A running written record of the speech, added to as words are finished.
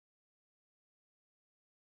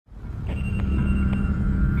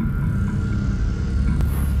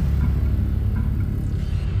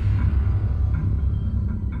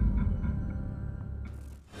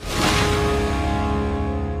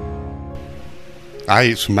I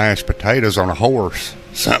ate some mashed potatoes on a horse.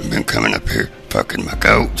 Something been coming up here fucking my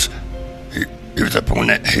goats. He was up on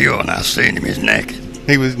that hill and I seen him. He's naked.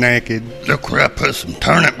 He was naked. Look where I put some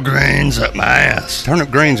turnip greens up my ass. Turnip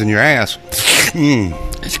greens in your ass?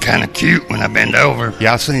 It's kind of cute when I bend over.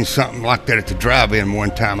 Yeah, I seen something like that at the drive-in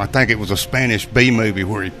one time. I think it was a Spanish B-movie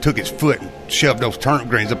where he took his foot and shoved those turnip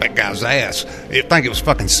greens up that guy's ass. I think it was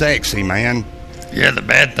fucking sexy, man. Yeah, the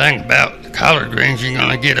bad thing about the collard greens, you're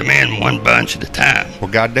gonna get them in one bunch at a time.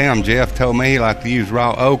 Well, goddamn, Jeff told me he liked to use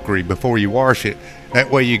raw okra before you wash it.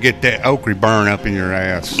 That way you get that okra burn up in your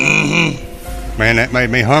ass. Mm-hmm. Man, that made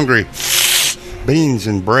me hungry. Beans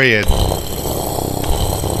and bread.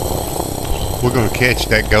 We're gonna catch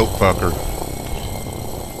that goat fucker.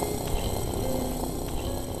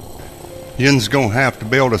 Yin's gonna have to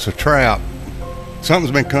build us a trap.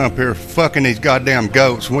 Something's been coming up here fucking these goddamn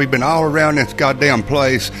goats, and we've been all around this goddamn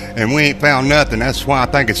place, and we ain't found nothing. That's why I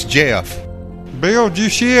think it's Jeff. Build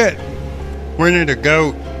your shit. We need a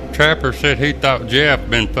goat. Trapper said he thought Jeff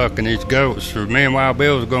been fucking these goats, so me and Wild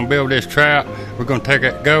Bill's gonna build this trap. We're gonna take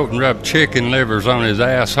that goat and rub chicken livers on his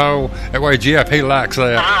asshole. That way Jeff, he likes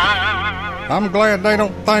that. I'm glad they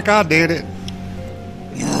don't think I did it.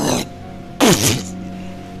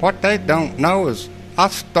 What they don't know is I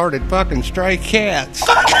started fucking stray cats.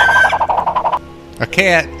 A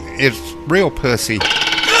cat is real pussy.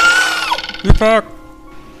 You fuck.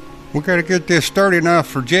 We gotta get this sturdy enough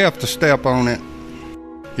for Jeff to step on it.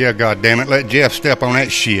 Yeah, goddammit, let Jeff step on that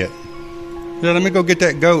shit. Yeah, let me go get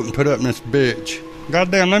that goat and put up in this bitch.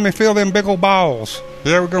 Goddamn, let me feel them big old balls.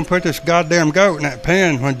 Yeah, we're gonna put this goddamn goat in that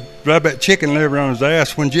pen when rub that chicken liver on his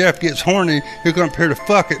ass. When Jeff gets horny, he'll come up here to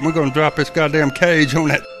fuck it, and we're gonna drop this goddamn cage on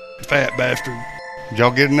that fat bastard. Did y'all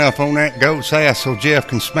get enough on that goat's ass so Jeff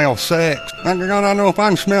can smell sex? I don't know if I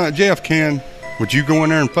can smell it, Jeff can. Would you go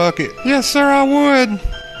in there and fuck it? Yes, sir, I would.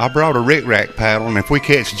 I brought a rick-rack paddle, and if we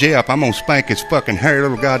catch Jeff, I'm gonna spank his fucking hairy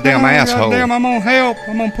little goddamn asshole. Goddamn, I'm gonna help.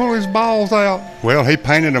 I'm gonna pull his balls out. Well, he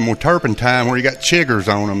painted them with turpentine where he got chiggers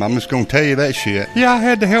on them. I'm just gonna tell you that shit. Yeah, I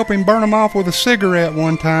had to help him burn them off with a cigarette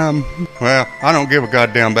one time. Well, I don't give a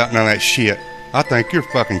goddamn about none of that shit. I think you're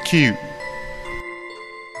fucking cute.